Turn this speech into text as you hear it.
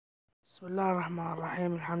بسم الله الرحمن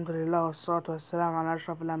الرحيم. الحمد لله والصلاة والسلام على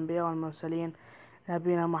أشرف الأنبياء والمرسلين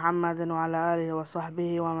نبينا محمد وعلى آله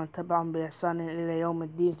وصحبه ومن تبعهم بإحسان إلى يوم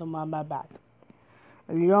الدين، ثم ما بعد.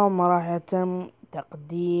 اليوم راح يتم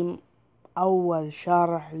تقديم أول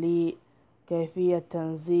شرح لكيفية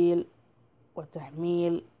تنزيل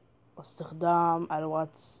وتحميل واستخدام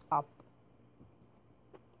الواتساب.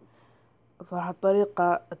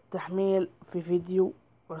 طريقة التحميل في فيديو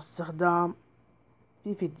والاستخدام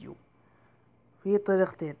في فيديو. في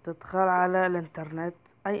طريقتين: تدخل على الانترنت،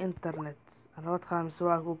 اي انترنت، انا بدخل من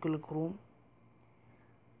سواء جوجل كروم،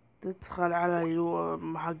 تدخل على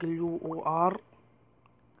حق اليو او ار،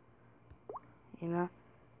 هنا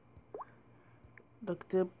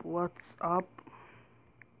تكتب واتساب،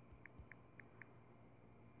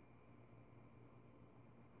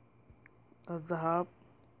 الذهاب،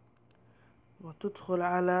 وتدخل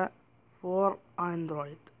على فور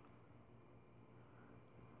اندرويد،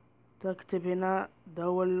 تكتب هنا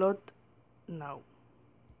داونلود ناو،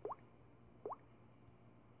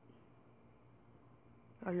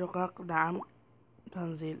 اليقاق نعم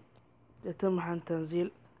تنزيل، يتم عن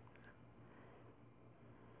تنزيل.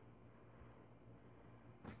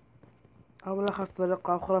 أو لخص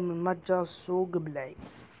طريقة أخرى من متجر سوق بلاي،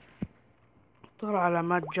 تدخل على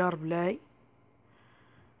متجر بلاي،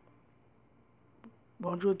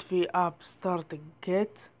 موجود في اب ستارت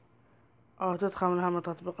كيت، أو تدخل من أهم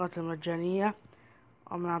التطبيقات المجانية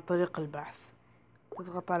أو من عن طريق البحث.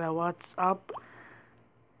 تضغط على واتساب،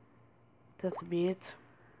 تثبيت،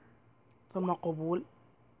 ثم قبول،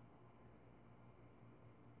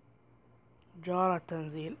 جارة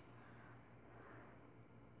التنزيل،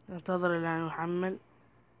 ننتظر إلى أن يحمل.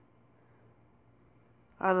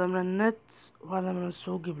 هذا من النت وهذا من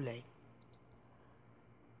السوق بلاي.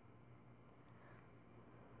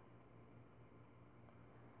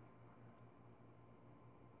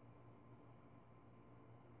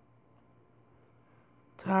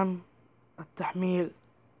 تم التحميل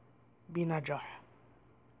بنجاح.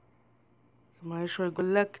 ثم شوي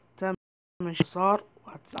يقول لك تم اختصار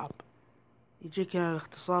واتساب، يجيك هنا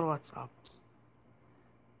الاختصار واتساب.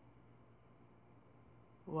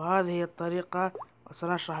 وهذه هي الطريقة،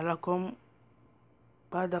 وسنشرح لكم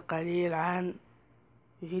بعد قليل عن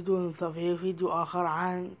فيديو آخر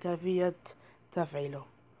عن كيفية تفعيله.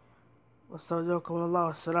 واستودعكم الله،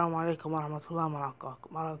 والسلام عليكم ورحمة الله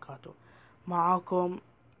وبركاته. معكم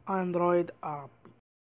أندرويد عربي.